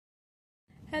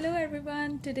Hello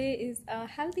everyone, today is a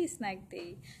healthy snack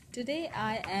day. Today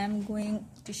I am going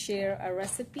to share a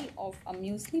recipe of a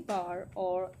muesli bar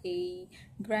or a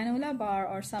granola bar,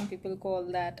 or some people call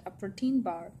that a protein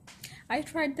bar. I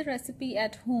tried the recipe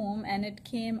at home and it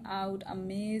came out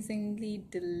amazingly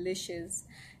delicious,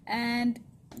 and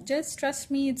just trust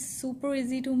me, it's super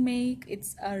easy to make.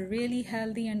 It's a really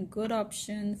healthy and good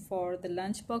option for the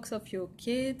lunchbox of your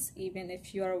kids. Even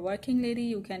if you are a working lady,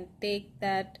 you can take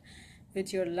that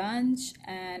with your lunch,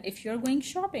 and if you're going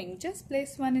shopping, just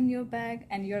place one in your bag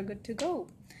and you're good to go.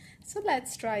 So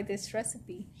let's try this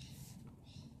recipe.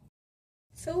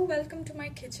 So welcome to my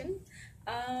kitchen.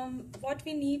 What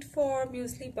we need for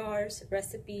muesli bars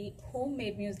recipe,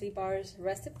 homemade muesli bars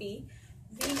recipe,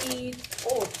 we need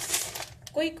oats,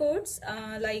 quick oats.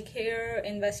 Like here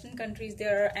in Western countries,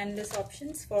 there are endless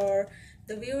options. For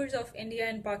the viewers of India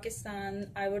and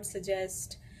Pakistan, I would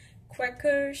suggest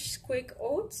Quaker's quick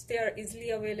oats. They are easily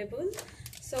available.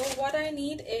 So what I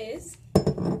need is,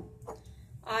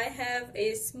 I have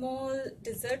a small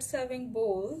dessert serving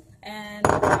bowl and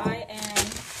I am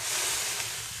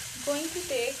going to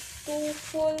take 2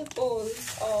 full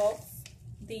bowls of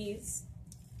these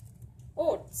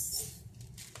oats.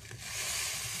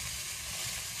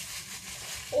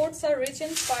 Oats are rich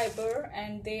in fiber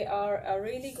and they are a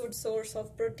really good source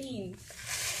of protein.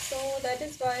 So that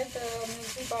is why the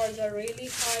muesli bars are really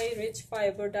high, rich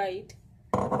fiber diet.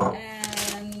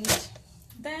 And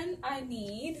then I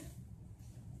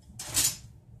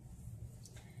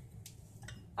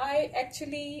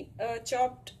actually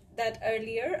chopped that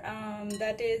earlier.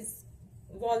 That is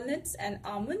walnuts and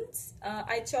almonds.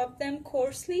 I chopped them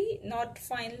coarsely, not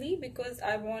finely, because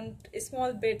I want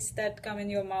small bits that come in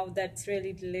your mouth. That's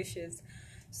really delicious.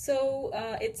 So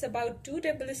it's about 2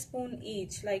 tablespoons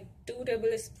each, like 2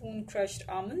 tablespoons crushed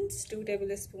almonds, 2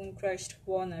 tablespoons crushed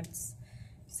walnuts.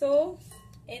 So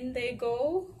in they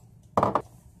go.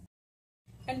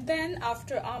 And then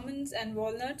after almonds and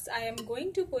walnuts, I am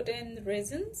going to put in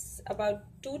raisins, about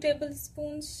 2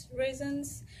 tablespoons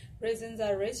raisins. Raisins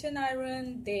are rich in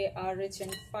iron, they are rich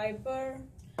in fiber.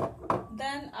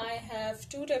 Then I have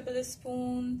 2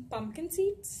 tablespoons pumpkin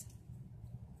seeds.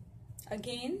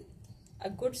 Again, a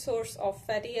good source of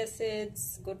fatty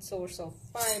acids, good source of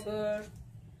fiber,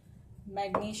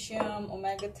 magnesium,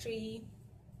 omega-3.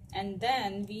 And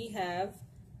then we have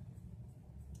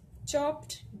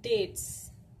chopped dates.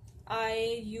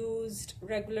 I used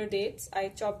regular dates. I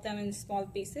chopped them in small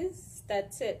pieces.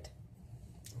 That's it.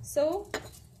 So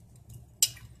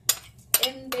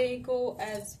in they go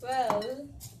as well.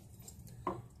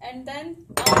 And then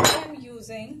I am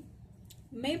using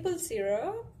maple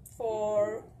syrup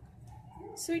for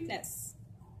sweetness.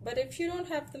 But if you don't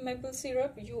have the maple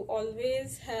syrup, you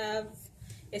always have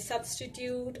a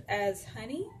substitute as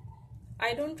honey.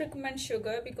 I don't recommend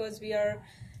sugar because we are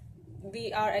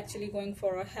actually going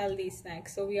for a healthy snack,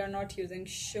 so we are not using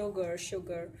sugar.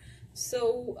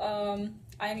 So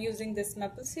I'm using this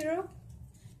maple syrup.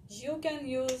 You can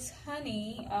use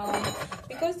honey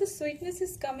because the sweetness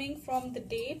is coming from the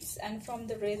dates and from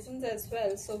the raisins as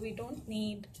well, so we don't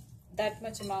need that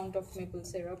much amount of maple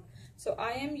syrup. So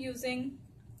I am using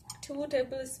 2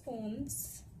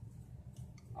 tablespoons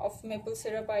of maple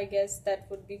syrup. I guess that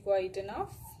would be quite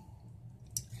enough.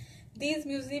 These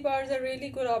muesli bars are really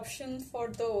good option for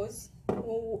those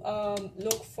who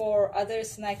look for other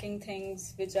snacking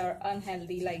things which are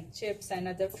unhealthy, like chips and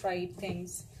other fried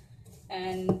things,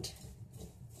 and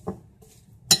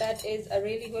that is a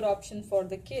really good option for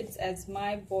the kids, as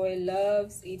my boy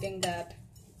loves eating that.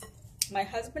 My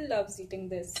husband loves eating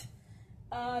this.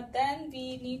 Then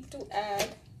we need to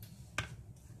add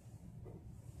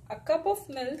a cup of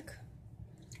milk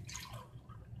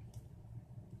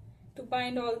to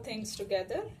bind all things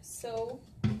together. So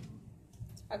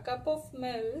a cup of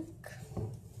milk.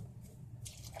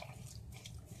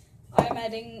 I'm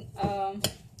adding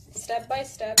step by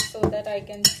step so that I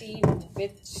can see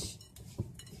which,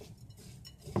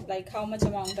 like how much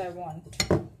amount I want.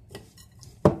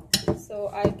 So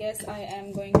I guess I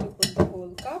am going to put the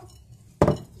whole cup.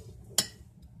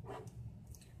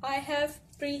 I have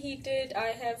preheated, I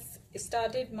have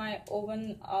started my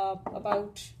oven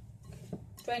about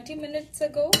 20 minutes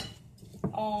ago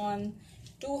on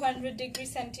 200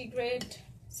 degrees centigrade.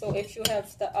 So if you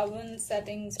have the oven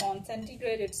settings on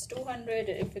centigrade, it's 200.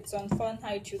 If it's on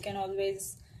Fahrenheit, you can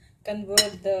always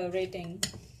convert the rating.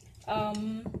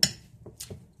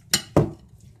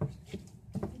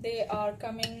 They are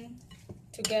coming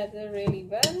together really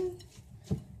well.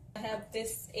 I have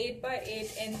this 8 by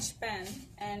 8 inch pan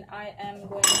and I am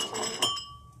going to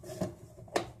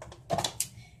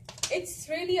it's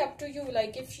really up to you.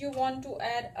 Like if you want to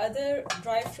add other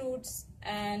dry fruits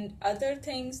and other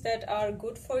things that are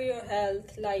good for your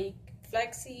health, like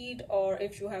flaxseed, or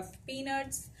if you have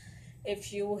peanuts,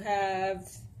 if you have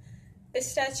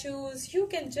pistachios, you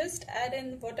can just add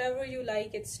in whatever you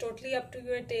like. It's totally up to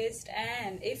your taste.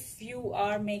 And if you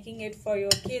are making it for your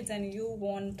kids and you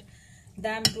want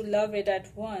them to love it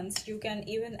at once, you can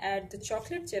even add the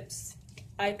chocolate chips.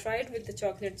 I tried with the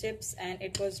chocolate chips and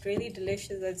it was really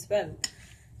delicious as well.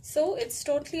 So it's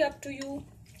totally up to you.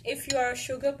 If you are a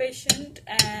sugar patient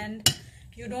and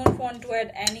you don't want to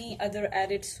add any other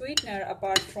added sweetener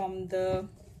apart from the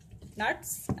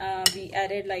nuts, we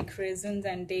added like raisins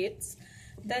and dates,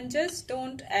 then just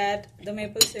don't add the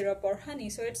maple syrup or honey.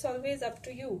 So it's always up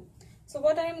to you. So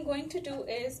what I am going to do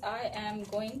is I am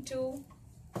going to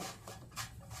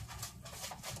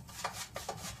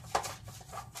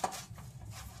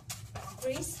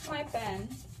grease my pan,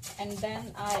 and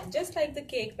then I just like the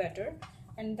cake batter,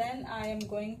 and then I am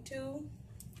going to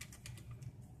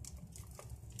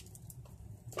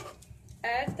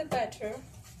add the batter.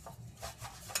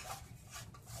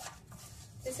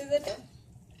 This is it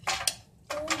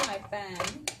to my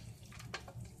pan.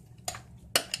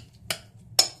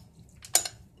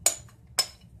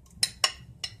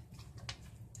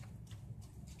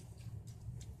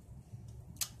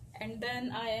 And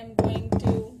then I am going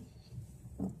to,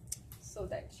 so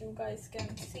that you guys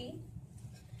can see,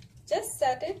 just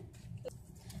set it.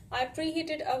 I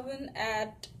preheated oven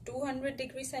at 200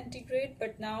 degrees centigrade,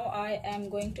 but now I am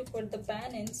going to put the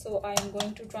pan in, so I am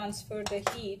going to transfer the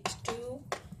heat to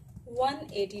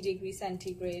 180 degrees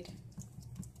centigrade.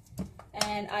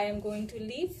 And I am going to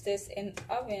leave this in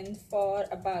oven for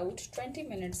about 20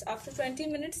 minutes. After 20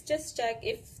 minutes, just check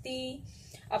if the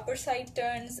upper side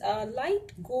turns a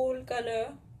light gold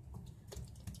color.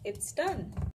 It's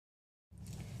done.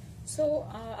 So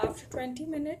after 20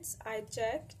 minutes I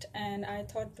checked and I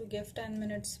thought to give 10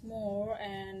 minutes more,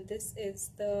 and this is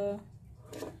the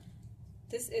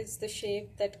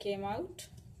shape that came out,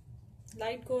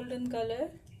 light golden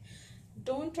color.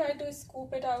 Don't try to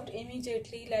scoop it out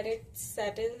immediately. Let it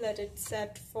settle, let it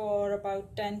set for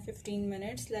about 10-15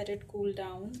 minutes, let it cool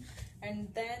down, and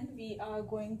then we are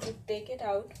going to take it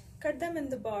out, cut them in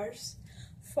the bars,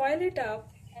 foil it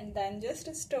up, and then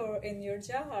just store in your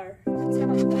jar. That's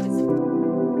how it is.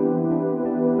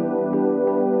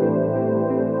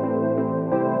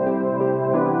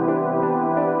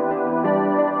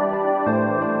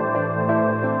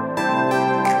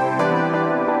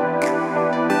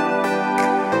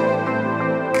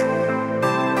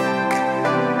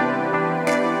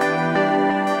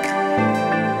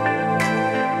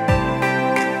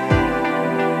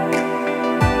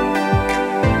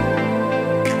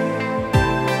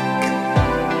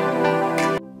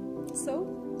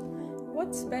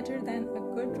 What's better than a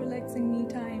good relaxing me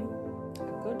time,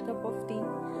 a good cup of tea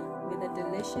with a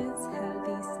delicious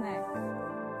healthy snack.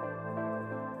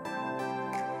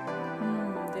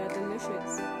 They are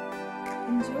delicious.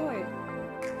 Enjoy,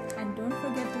 and don't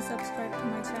forget to subscribe to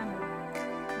my channel.